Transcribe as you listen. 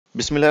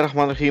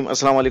बिस्मिल्लाहिर्रहमानिर्रहीम,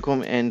 अस्सलाम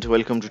वालेकुम and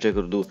welcome to take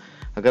Urdu.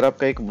 अगर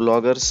आपका एक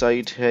ब्लॉगर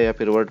साइट है या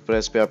फिर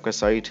वर्डप्रेस पे आपका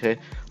साइट है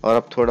और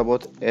आप थोड़ा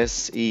बहुत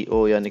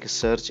SEO यानी कि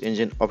सर्च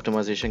इंजन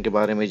ऑप्टिमाइजेशन के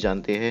बारे में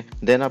जानते हैं,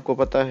 देन आपको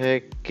पता है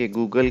कि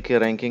गूगल के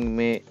रैंकिंग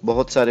में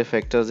बहुत सारे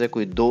फैक्टर्स है,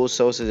 कोई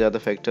 200 से ज़्यादा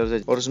फैक्टर्स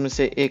है और उसमें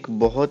से एक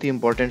बहुत ही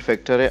इंपॉर्टेंट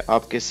फैक्टर है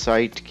आपके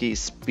साइट की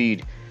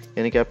स्पीड,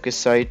 यानी कि आपके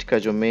साइट का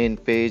जो मेन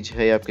पेज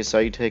है या आपकी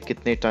साइट है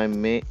कितने टाइम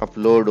में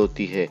अपलोड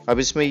होती है। अब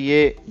इसमें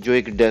ये जो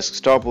एक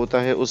डेस्कटॉप होता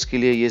है उसके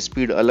लिए ये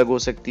स्पीड अलग हो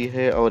सकती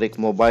है और एक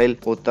मोबाइल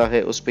होता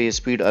है उस पर ये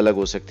स्पीड अलग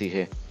हो सकती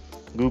है।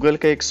 गूगल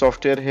का एक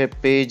सॉफ्टवेयर है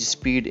पेज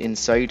स्पीड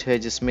इनसाइट है,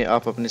 जिसमें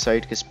आप अपनी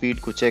साइट की स्पीड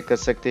को चेक कर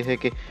सकते हैं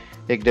कि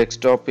एक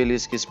डेस्कटॉप के लिए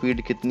इसकी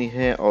स्पीड कितनी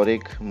है और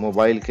एक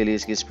मोबाइल के लिए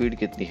इसकी स्पीड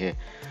कितनी है।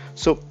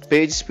 सो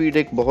पेज स्पीड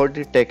एक बहुत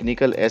ही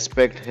टेक्निकल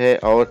एस्पेक्ट है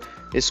और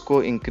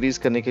इसको इंक्रीज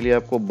करने के लिए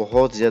आपको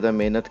बहुत ज़्यादा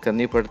मेहनत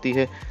करनी पड़ती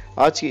है।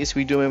 आज की इस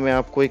वीडियो में मैं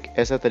आपको एक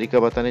ऐसा तरीका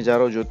बताने जा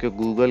रहा हूँ जो कि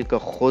गूगल का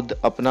खुद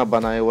अपना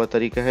बनाया हुआ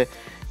तरीका है,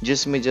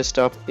 जिसमें जस्ट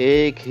आप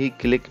एक ही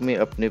क्लिक में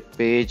अपने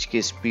पेज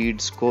के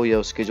स्पीड्स को या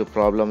उसके जो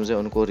प्रॉब्लम्स हैं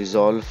उनको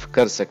रिजॉल्व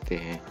कर सकते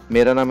हैं।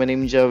 मेरा नाम है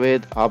नीम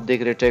जावेद, आप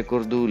देख रहे take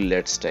Urdu,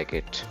 let's take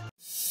it.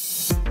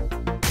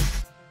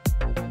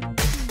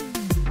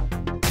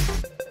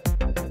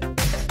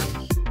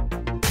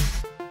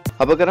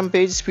 अब अगर हम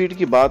पेज स्पीड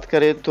की बात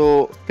करें तो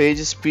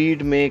पेज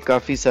स्पीड में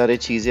काफ़ी सारे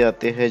चीज़ें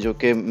आते हैं जो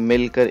कि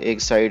मिलकर एक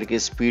साइट की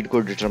स्पीड को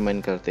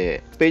डिटरमाइन करते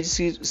हैं। पेज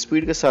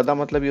स्पीड का सादा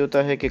मतलब ये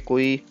होता है कि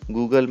कोई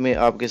गूगल में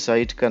आपके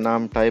साइट का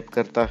नाम टाइप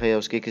करता है या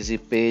उसके किसी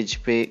पेज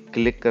पे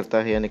क्लिक करता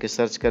है, यानी कि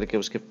सर्च करके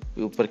उसके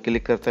ऊपर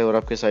क्लिक करता है और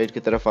आपके साइट की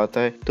तरफ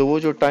आता है, तो वो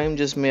जो टाइम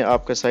जिसमें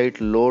आपका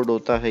साइट लोड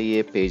होता है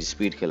ये पेज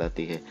स्पीड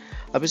कहलाती है।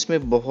 अब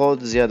इसमें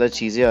बहुत ज़्यादा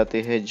चीज़ें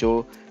आते हैं जो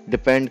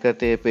डिपेंड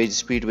करते हैं पेज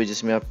स्पीड पे,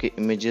 जिसमें आपके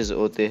इमेजेस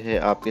होते हैं,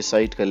 आपके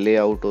साइट का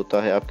लेआउट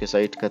होता है, आपके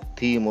साइट का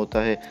थीम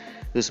होता है,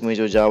 इसमें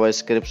जो जावा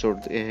स्क्रिप्ट्स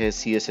होते हैं,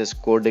 CSS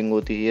कोडिंग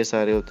होती है, ये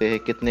सारे होते हैं,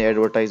 कितने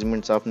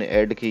एडवर्टाइजमेंट्स आपने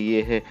ऐड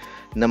किए हैं,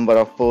 नंबर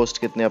ऑफ पोस्ट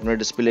कितने आपने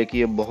डिस्प्ले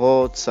किए,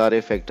 बहुत सारे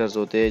फैक्टर्स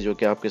होते हैं जो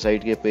कि आपके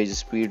साइट के पेज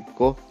स्पीड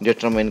को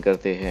डिटरमाइन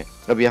करते हैं।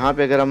 अब यहाँ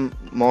पे अगर हम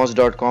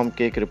moz.com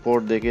के एक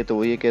रिपोर्ट देखें तो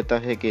वो ये कहता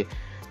है कि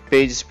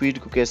पेज स्पीड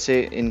को कैसे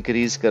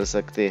इंक्रीज कर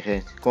सकते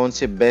हैं, कौन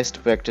से बेस्ट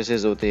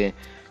प्रैक्टिसेस होते हैं,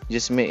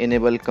 जिसमें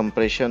इनेबल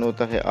कंप्रेशन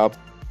होता है, आप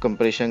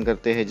कंप्रेशन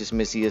करते हैं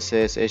जिसमें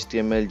CSS,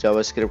 HTML,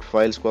 जावास्क्रिप्ट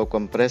फाइल्स को आप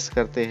कंप्रेस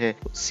करते हैं,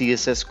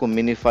 CSS को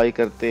मिनिफाई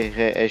करते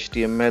हैं,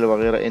 HTML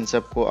वगैरह इन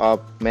सब को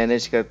आप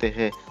मैनेज करते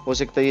हैं। हो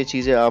सकता है ये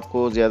चीज़ें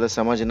आपको ज़्यादा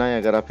समझ ना आए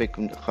अगर आप एक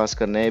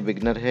खासकर नए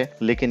बिगनर है,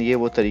 लेकिन ये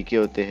वो तरीके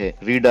होते हैं।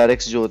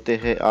 रीडायरेक्ट्स जो होते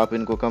हैं आप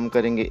इनको कम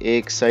करेंगे,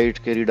 एक साइट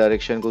के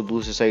रीडायरेक्शन को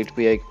दूसरी साइट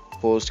पे, एक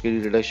पोस्ट की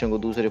रीडायरेक्शन को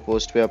दूसरे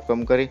पोस्ट पे आप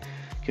कम करें,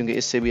 क्योंकि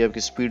इससे भी आपकी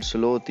स्पीड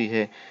स्लो होती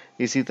है।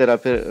 इसी तरह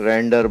फिर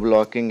रेंडर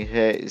ब्लॉकिंग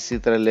है, इसी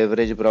तरह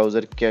लेवरेज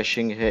ब्राउज़र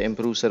कैशिंग है,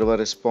 इम्प्रूव सर्वर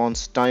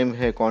रिस्पॉन्स टाइम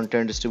है,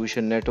 कंटेंट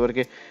डिस्ट्रीब्यूशन नेटवर्क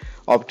है,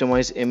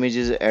 ऑप्टिमाइज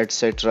इमेजेस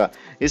एटसेट्रा।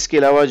 इसके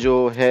अलावा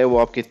जो है वो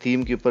आपके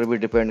थीम के ऊपर भी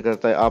डिपेंड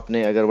करता है।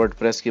 आपने अगर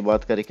वर्डप्रेस की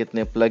बात करें,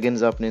 कितने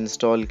प्लगइन्स आपने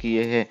इंस्टॉल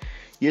किए हैं,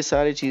 ये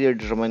सारी चीज़ें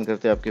डिटरमाइन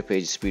करते हैं आपके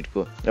पेज स्पीड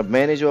को। अब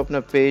मैंने जो अपना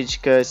पेज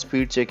का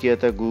स्पीड चेक किया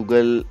था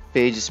गूगल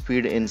पेज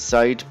स्पीड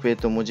इनसाइट पे,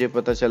 तो मुझे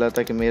पता चला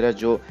था कि मेरा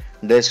जो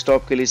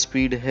डेस्कटॉप के लिए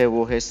स्पीड है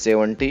वो है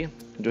 70,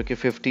 जो कि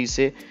 50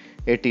 से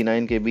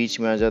 89 के बीच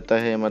में आ जाता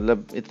है,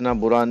 मतलब इतना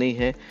बुरा नहीं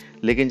है।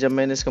 लेकिन जब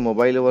मैंने इसका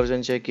मोबाइल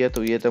वर्जन चेक किया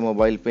तो ये था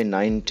मोबाइल पे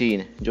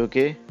 19, जो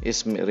कि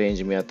इस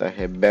रेंज में आता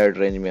है, बैड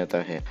रेंज में आता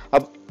है।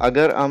 अब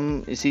अगर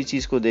हम इसी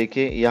चीज़ को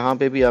देखें, यहाँ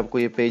पे भी आपको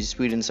ये पेज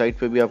स्पीड इनसाइट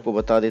पे भी आपको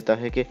बता देता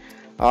है कि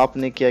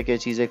आपने क्या क्या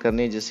चीज़ें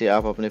करनी है जिससे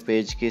आप अपने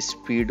पेज की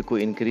स्पीड को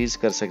इंक्रीज़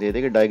कर सकते हैं।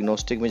 देखिए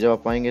डायग्नोस्टिक में जब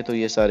आप आएंगे तो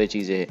ये सारी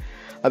चीज़ें हैं।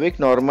 अब एक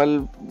नॉर्मल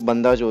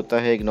बंदा जो होता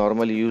है, एक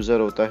नॉर्मल यूज़र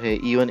होता है,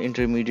 इवन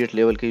इंटरमीडिएट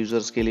लेवल के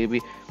यूज़र्स के लिए भी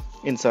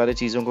इन सारे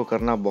चीज़ों को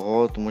करना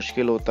बहुत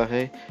मुश्किल होता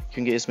है,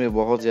 क्योंकि इसमें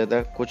बहुत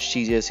ज़्यादा कुछ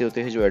चीज़ें ऐसे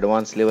होते हैं जो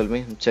एडवांस लेवल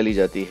में चली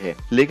जाती है।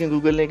 लेकिन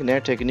गूगल ने एक नया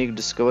टेक्निक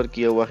डिस्कवर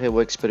किया हुआ है,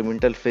 वो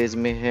एक्सपेरिमेंटल फेज़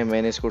में है।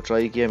 मैंने इसको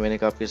ट्राई किया, मैंने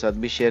कहा आपके साथ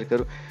भी शेयर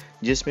करूँ,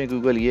 जिसमें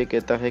गूगल ये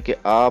कहता है कि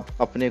आप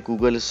अपने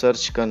गूगल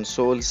सर्च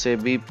कंसोल से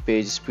भी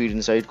पेज स्पीड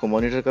इनसाइट को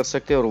मॉनिटर कर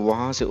सकते हैं और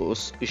वहाँ से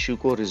उस इशू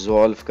को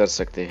रिजॉल्व कर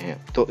सकते हैं।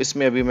 तो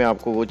इसमें अभी मैं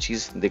आपको वो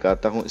चीज़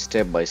दिखाता हूँ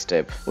स्टेप बाय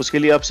स्टेप। उसके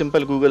लिए आप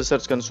सिंपल गूगल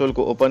सर्च कंसोल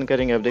को ओपन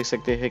करेंगे। आप देख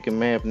सकते हैं कि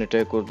मैं अपने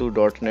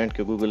TechUrdu.net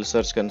के गूगल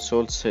सर्च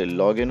कंसोल से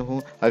लॉग इन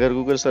हूँ। अगर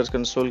गूगल सर्च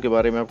कंसोल के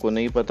बारे में आपको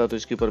नहीं पता तो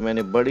इसके ऊपर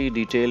मैंने बड़ी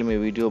डिटेल में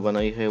वीडियो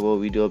बनाई है, वो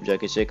वीडियो आप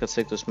जाके चेक कर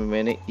सकते हो। उसमें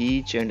मैंने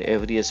ईच एंड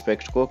एवरी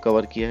एस्पेक्ट को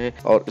कवर किया है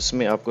और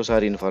इसमें आपको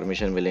सारी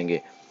इन्फॉर्मेशन मिलेंगे।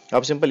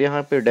 आप सिंपल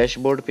यहाँ पे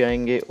डैशबोर्ड पे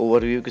आएंगे,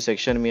 ओवरव्यू के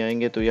सेक्शन में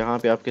आएंगे तो यहाँ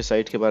पे आपके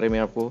साइट के बारे में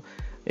आपको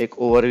एक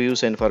ओवरव्यू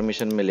से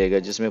इन्फॉर्मेशन मिलेगा,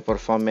 जिसमें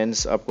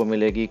परफॉर्मेंस आपको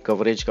मिलेगी,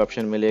 कवरेज का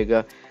ऑप्शन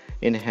मिलेगा,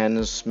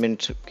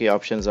 इन्हेंसमेंट के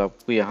ऑप्शंस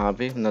आपको यहाँ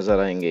पे नज़र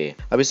आएंगे।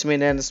 अब इसमें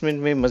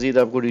इन्हेंसमेंट में मज़ीद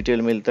आपको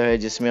डिटेल मिलता है,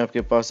 जिसमें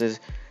आपके पास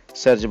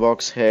सर्च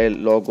बॉक्स है,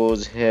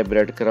 लोगोज है,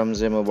 ब्रेड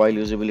क्रम्स है, मोबाइल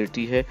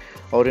यूजेबिलिटी है,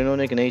 और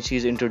इन्होंने एक नई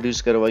चीज़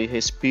इंट्रोड्यूस करवाई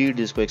है स्पीड,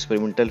 जिसको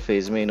एक्सपेरिमेंटल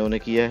फेज़ में इन्होंने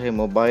किया है।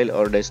 मोबाइल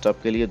और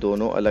डेस्कटॉप के लिए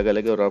दोनों अलग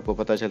अलग है और आपको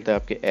पता चलता है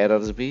आपके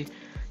एरर्स भी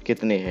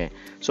कितने हैं।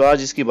 सो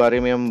आज इसके बारे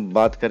में हम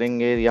बात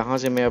करेंगे। यहाँ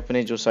से मैं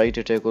अपने जो साइट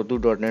है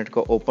techurdu.net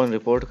को ओपन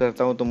रिपोर्ट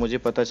करता हूँ तो मुझे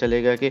पता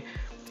चलेगा कि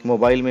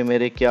मोबाइल में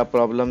मेरे क्या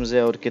प्रॉब्लम्स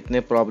है और कितने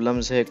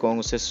प्रॉब्लम्स है,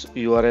 कौन से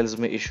URLs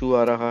में इशू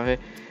आ रहा है।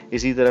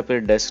 इसी तरह फिर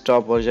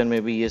डेस्कटॉप वर्जन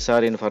में भी ये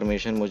सारे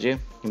इन्फॉर्मेशन मुझे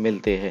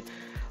मिलते हैं।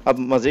 अब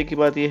मज़े की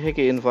बात यह है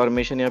कि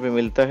इन्फॉर्मेशन यहाँ पे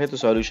मिलता है तो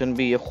सॉल्यूशन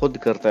भी ये खुद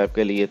करता है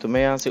आपके लिए। तो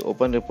मैं यहाँ से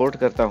ओपन रिपोर्ट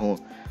करता हूँ।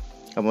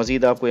 अब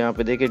मज़ीद आपको यहाँ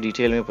पे देखिए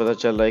डिटेल में पता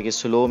चल रहा है कि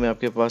स्लो में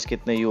आपके पास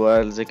कितने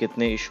URLs है,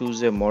 कितने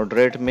इश्यूज़ है,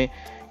 मॉडरेट में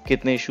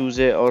कितने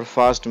इश्यूज़ है और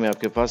फास्ट में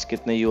आपके पास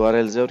कितने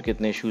URLs है और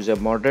कितने इश्यूज़ है।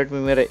 मॉडरेट में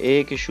मेरा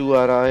एक इशू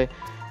आ रहा है,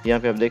 यहाँ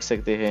पे आप देख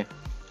सकते हैं।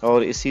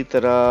 और इसी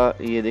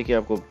तरह ये देखिए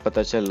आपको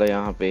पता चल रहा है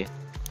यहाँ पे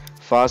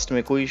फास्ट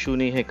में कोई इशू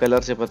नहीं है,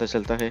 कलर से पता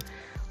चलता है।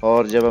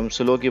 और जब हम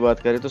स्लो की बात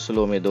करें तो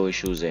स्लो में 2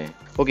 इश्यूज़ हैं।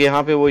 ओके,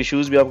 यहाँ पे वो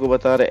इश्यूज़ भी आपको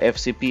बता रहा है।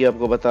 FCP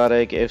आपको बता रहा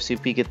है कि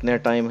FCP कितने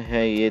टाइम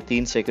है, ये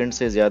 3 सेकंड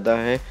से ज़्यादा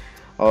है।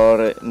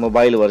 और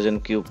मोबाइल वर्जन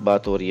की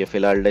बात हो रही है,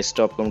 फिलहाल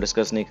डेस्कटॉप को हम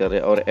डिस्कस नहीं कर रहे।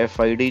 और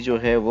FID जो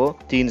है वो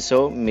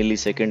 300 मिली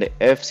सेकेंड।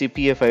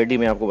 FCP FID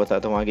मैं आपको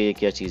बताता हूँ आगे ये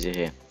क्या चीज़ें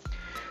हैं।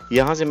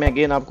 यहाँ से मैं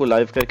अगेन आपको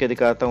लाइव करके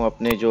दिखाता हूँ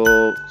अपने जो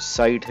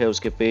साइट है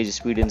उसके पेज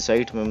स्पीड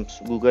इनसाइट में। हम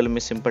गूगल में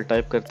सिंपल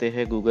टाइप करते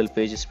हैं Google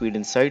page speed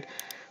insight.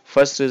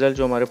 First result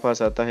जो हमारे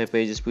पास आता है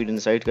पेज स्पीड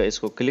इनसाइट का,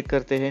 इसको क्लिक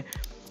करते हैं।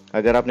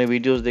 अगर आपने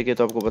वीडियोस देखे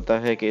तो आपको पता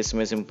है कि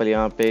इसमें सिंपल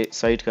यहाँ पे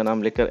साइट का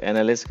नाम लिखकर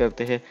एनालाइज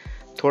करते हैं।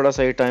 थोड़ा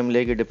सा ही टाइम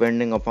लेके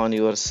डिपेंडिंग अपॉन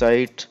योर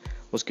साइट।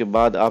 उसके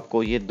बाद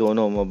आपको ये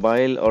दोनों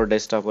मोबाइल और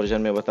डेस्कटॉप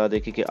वर्जन में बता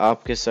देगी कि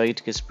आपके साइट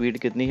की स्पीड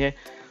कितनी है,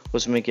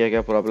 उसमें क्या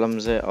क्या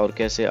प्रॉब्लम्स है और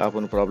कैसे आप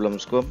उन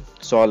प्रॉब्लम्स को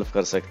सॉल्व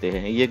कर सकते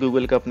हैं। ये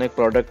गूगल का अपना एक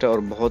प्रोडक्ट है और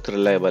बहुत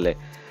रिलायबल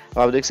है।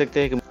 आप देख सकते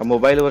हैं कि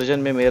मोबाइल वर्जन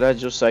में मेरा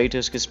जो साइट है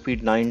उसकी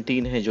स्पीड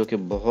 19 है जो कि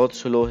बहुत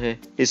स्लो है।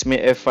 इसमें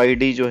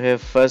FID जो है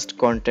first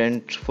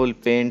content full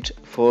pant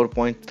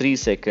 4.3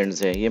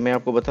 seconds है। ये मैं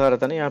आपको बता रहा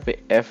था ना, यहाँ पे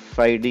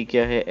FID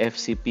क्या है,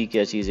 FCP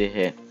क्या चीज़ें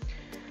है।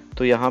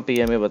 तो यहाँ पे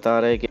ये हमें बता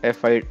रहा है कि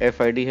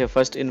FID है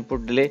फर्स्ट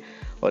इनपुट डिले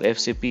और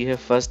FCP है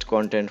फर्स्ट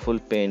कंटेंटफुल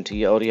पेंट।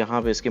 और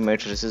यहाँ पे इसके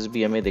मैट्रिसेस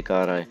भी हमें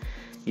दिखा रहा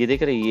है। ये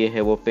देख रहे हैं, ये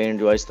है वो पेंट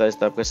जो आहिस्ता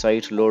आहिस्ता आपका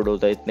साइट लोड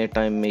होता है। इतने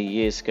टाइम में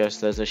ये इसके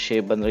आहिस्ता आहिस्ता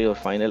शेप बन रही है और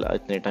फाइनल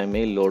इतने टाइम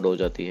में लोड हो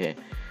जाती है।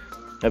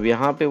 अब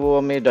यहाँ पे वो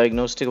हमें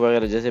डायग्नोस्टिक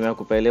वगैरह जैसे मैं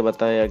आपको पहले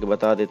बताया कि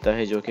बता देता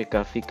है, जो कि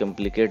काफ़ी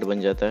कम्प्लिकेट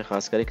बन जाता है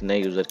खासकर एक नए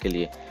यूज़र के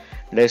लिए।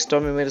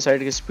 डेस्कटॉप में मेरे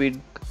साइट की स्पीड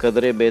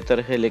कदरे बेहतर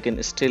है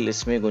लेकिन स्टिल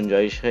इसमें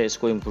गुंजाइश है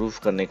इसको इम्प्रूव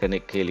करने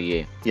के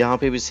लिए। यहाँ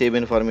पे भी सेम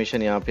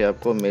इन्फॉर्मेशन यहाँ पे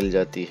आपको मिल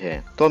जाती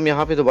है। तो हम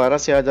यहाँ पे दोबारा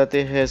से आ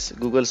जाते हैं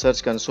गूगल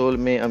सर्च कंसोल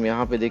में। हम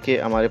यहाँ पे देखिए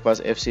हमारे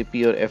पास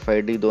FCP और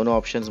FID दोनों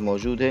ऑप्शंस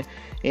मौजूद है।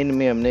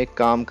 इनमें हमने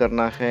काम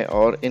करना है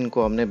और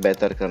इनको हमने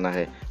बेहतर करना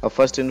है। अब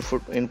फर्स्ट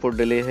इनपुट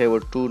डिले है वो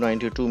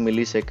 292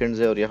 मिली सेकेंड्स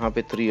है और यहाँ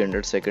पे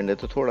 300 सेकेंड है,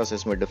 तो थोड़ा सा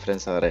इसमें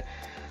डिफरेंस आ रहा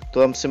है।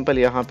 तो हम सिंपल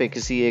यहाँ पे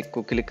किसी एक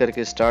को क्लिक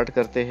करके स्टार्ट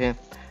करते हैं।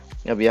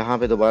 अब यहाँ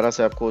पे दोबारा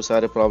से आपको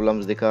सारे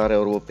प्रॉब्लम्स दिखा रहा है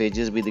और वो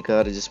पेजेस भी दिखा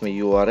रहे हैं जिसमें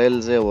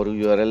URLs है और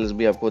URLs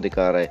भी आपको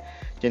दिखा रहा है,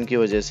 जिनकी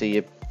वजह से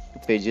ये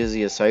पेजेस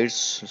ये साइट्स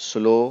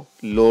स्लो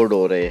लोड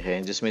हो रहे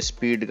हैं, जिसमें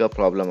स्पीड का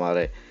प्रॉब्लम आ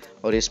रहा है।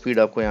 और ये स्पीड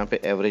आपको यहाँ पे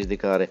एवरेज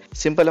दिखा रहा है।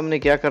 सिंपल हमने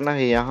क्या करना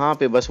है, यहाँ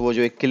पे बस वो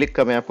जो एक क्लिक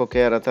का मैं आपको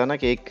कह रहा था ना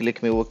कि एक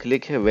क्लिक में वो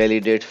क्लिक है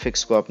वैलिडेट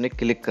फिक्स को आपने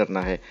क्लिक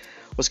करना है।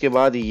 उसके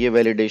बाद ये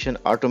वैलिडेशन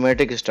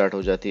ऑटोमेटिक स्टार्ट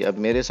हो जाती है। अब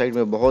मेरे साइड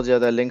में बहुत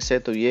ज़्यादा लिंक्स है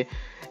तो ये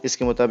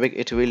इसके मुताबिक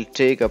it will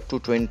take up to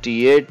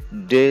 28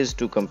 days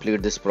to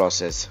complete this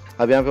process.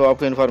 अब यहाँ पे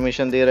आपको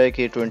इन्फॉर्मेशन दे रहा है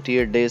कि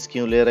 28 डेज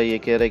क्यों ले रहा है। ये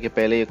कह रहा है कि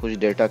पहले ये कुछ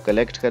डेटा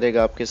कलेक्ट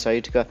करेगा आपके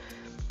साइट का,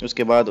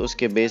 उसके बाद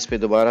उसके बेस पे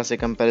दोबारा से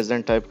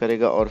कंपैरिजन टाइप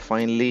करेगा और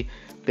फाइनली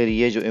फिर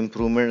ये जो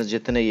इम्प्रूवमेंट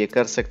जितने ये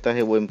कर सकता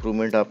है वो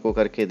इम्प्रूवमेंट आपको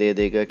करके दे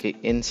देगा कि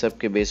इन सब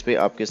के बेस पे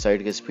आपके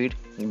साइट की स्पीड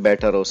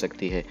बेटर हो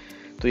सकती है।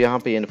 तो यहाँ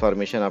पे ये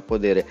इन्फॉर्मेशन आपको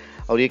दे रहे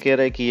हैं और ये कह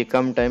रहा है कि ये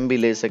कम टाइम भी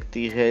ले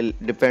सकती है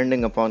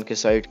डिपेंडिंग अपॉन के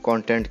साइट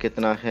कंटेंट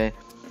कितना है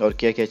और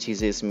क्या क्या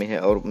चीज़ें इसमें है,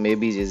 और मे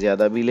बी ये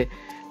ज़्यादा भी ले।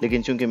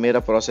 लेकिन चूंकि मेरा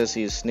प्रोसेस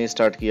इसने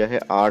स्टार्ट किया है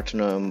 8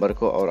 नवंबर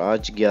को और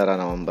आज 11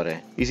 नवंबर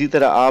है। इसी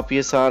तरह आप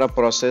ये सारा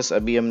प्रोसेस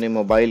अभी हमने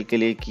मोबाइल के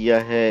लिए किया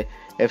है,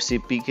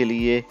 FCP के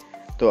लिए,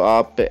 तो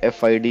आप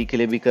FID के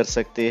लिए भी कर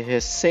सकते हैं।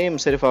 सेम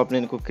सिर्फ आपने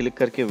इनको क्लिक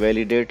करके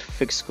वैलिडेट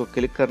फिक्स को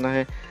क्लिक करना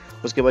है।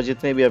 उसके बाद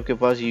जितने भी आपके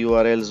पास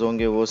URLs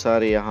होंगे वो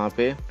सारे यहाँ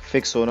पे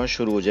फिक्स होना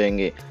शुरू हो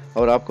जाएंगे।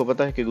 और आपको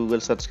पता है कि गूगल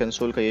सर्च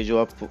कंसोल का ये जो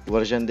आप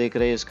वर्जन देख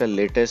रहे हैं इसका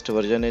लेटेस्ट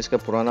वर्जन है, इसका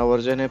पुराना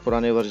वर्जन है।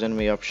 पुराने वर्जन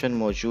में ये ऑप्शन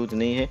मौजूद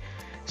नहीं है,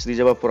 इसलिए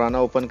जब आप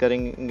पुराना ओपन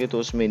करेंगे तो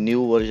उसमें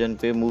न्यू वर्जन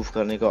पे मूव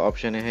करने का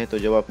ऑप्शन है। तो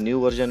जब आप न्यू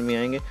वर्जन में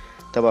आएंगे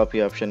तब आप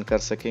ये ऑप्शन कर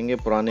सकेंगे।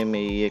 पुराने में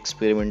ये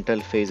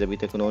एक्सपेरिमेंटल फेज़ अभी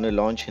तक उन्होंने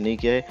लॉन्च नहीं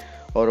किया है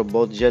और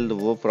बहुत जल्द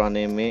वो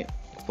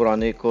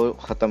पुराने को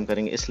ख़त्म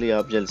करेंगे, इसलिए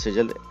आप जल्द से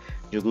जल्द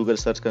जो गूगल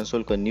सर्च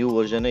कंसोल का न्यू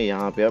वर्जन है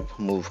यहाँ पे आप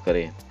मूव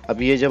करें।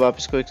 अब ये जब आप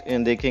इसको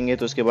देखेंगे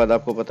तो उसके बाद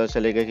आपको पता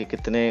चलेगा कि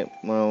कितने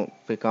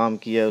पे काम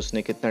किया है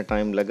उसने, कितना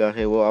टाइम लगा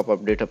है, वो आप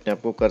अपडेट अपने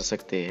आप को कर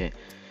सकते हैं।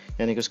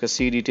 यानी कि उसका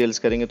सी डिटेल्स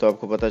करेंगे तो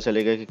आपको पता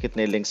चलेगा कि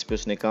कितने लिंक्स पे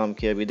उसने काम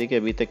किया। अभी देखिए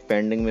अभी तक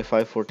पेंडिंग में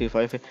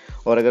 545 है,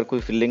 और अगर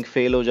कोई लिंक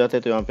फेल हो जाता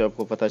है तो यहाँ पे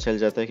आपको पता चल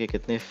जाता है कि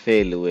कितने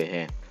फेल हुए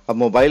हैं। अब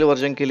मोबाइल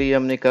वर्जन के लिए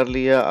हमने कर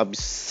लिया, अब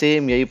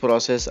सेम यही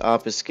प्रोसेस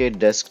आप इसके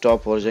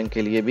डेस्कटॉप वर्जन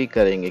के लिए भी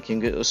करेंगे,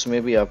 क्योंकि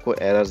उसमें भी आपको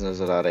एरर्स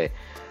नज़र आ रहे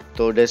हैं।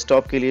 तो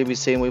डेस्कटॉप के लिए भी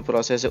सेम वही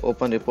प्रोसेस है,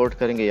 ओपन रिपोर्ट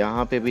करेंगे,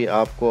 यहाँ पे भी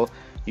आपको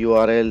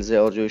URLs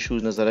और जो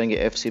इश्यूज नज़र आएंगे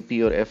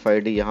FCP और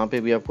FID यहाँ पे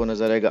भी आपको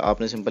नज़र आएगा।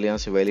 आपने सिंपल यहाँ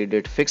से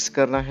वैलिडेट फिक्स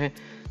करना है,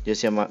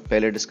 जैसे हम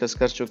पहले डिस्कस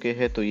कर चुके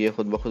हैं। तो ये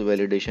खुद ब खुद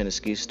वैलिडेशन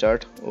इसकी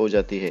स्टार्ट हो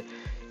जाती है।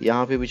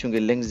 यहाँ पे भी चूँकि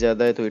लिंक्स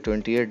ज़्यादा है तो ये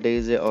 28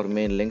 डेज़ है और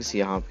मेन लिंक्स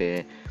यहाँ पे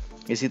है।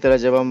 इसी तरह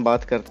जब हम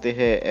बात करते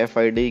हैं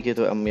FID की,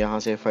 तो हम यहाँ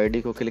से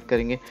FID को क्लिक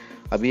करेंगे।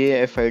 अब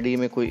ये FID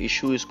में कोई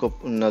इशू इसको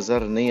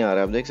नज़र नहीं आ रहा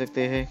है, आप देख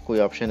सकते हैं कोई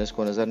ऑप्शन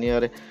इसको नज़र नहीं आ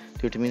रहा है।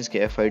 तो इट मीन्स कि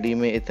FID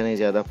में इतनी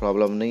ज़्यादा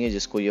प्रॉब्लम नहीं है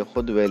जिसको ये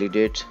खुद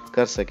वैलिडेट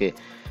कर सके।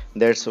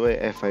 दैट्स वाई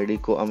FID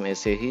को हम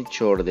ऐसे ही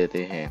छोड़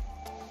देते हैं।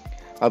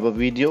 अब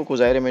वीडियो को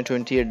ज़ाहिर मैं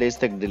 28 डेज़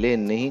तक डिले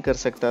नहीं कर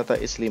सकता था,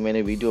 इसलिए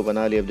मैंने वीडियो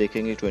बना ली। अब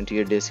देखेंगे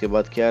 28 डेज़ के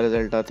बाद क्या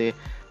रिज़ल्ट आते हैं।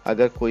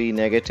 अगर कोई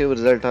नेगेटिव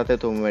रिज़ल्ट आता है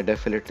तो मैं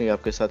डेफिनेटली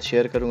आपके साथ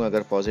शेयर करूंगा,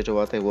 अगर पॉजिटिव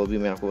आता है वो भी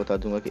मैं आपको बता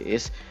दूंगा कि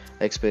इस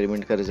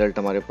एक्सपेरिमेंट का रिज़ल्ट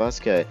हमारे पास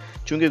क्या है।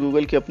 चूँकि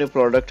गूगल के अपने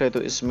प्रोडक्ट है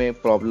तो इसमें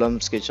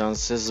प्रॉब्लम्स के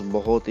चांसेस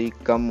बहुत ही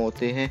कम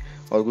होते हैं,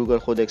 और गूगल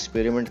खुद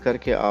एक्सपेरिमेंट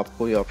करके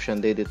आपको ये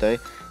ऑप्शन दे देता है।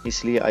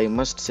 इसलिए आई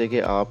मस्ट से कि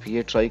आप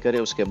ये ट्राई करें।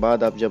 उसके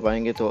बाद आप जब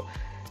आएंगे तो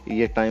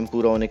ये टाइम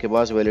पूरा होने के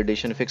बाद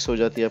वैलिडेशन फिक्स हो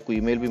जाती है, आपको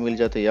ईमेल भी मिल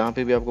जाता है, यहाँ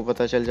पे भी आपको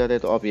पता चल जाता है।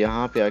 तो आप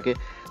यहाँ पे आके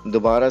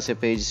दोबारा से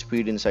पेज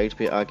स्पीड इनसाइट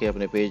पे आके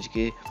अपने पेज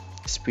की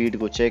स्पीड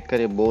को चेक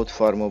करें, both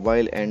for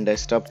mobile and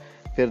desktop.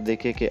 फिर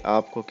देखें कि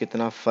आपको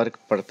कितना फ़र्क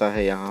पड़ता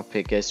है यहाँ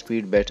पे, क्या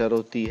स्पीड बेटर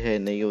होती है,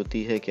 नहीं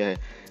होती है, क्या है।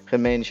 फिर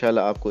मैं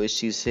इंशाल्लाह आपको इस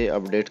चीज़ से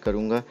अपडेट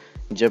करूँगा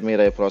जब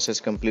मेरा ये प्रोसेस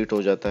कंप्लीट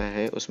हो जाता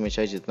है, उसमें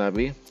चाहे जितना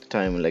भी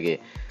टाइम लगे।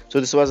 So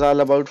this was all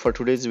about for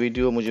today's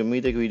video. मुझे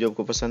उम्मीद है कि वीडियो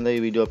आपको पसंद आई,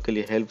 वीडियो आपके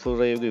लिए हेल्पफुल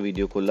रही होगी।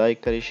 वीडियो को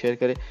लाइक करें, शेयर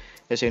करें।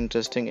 ऐसे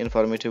इंटरेस्टिंग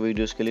इन्फॉर्मेटिव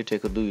वीडियोज़ के लिए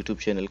टेक उर्दू यूट्यूब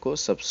चैनल को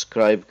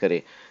सब्सक्राइब करें।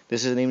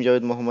 This is Neem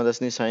Javed Mohammad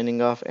Asni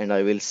signing off, and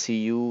I will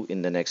see you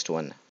in the next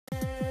one.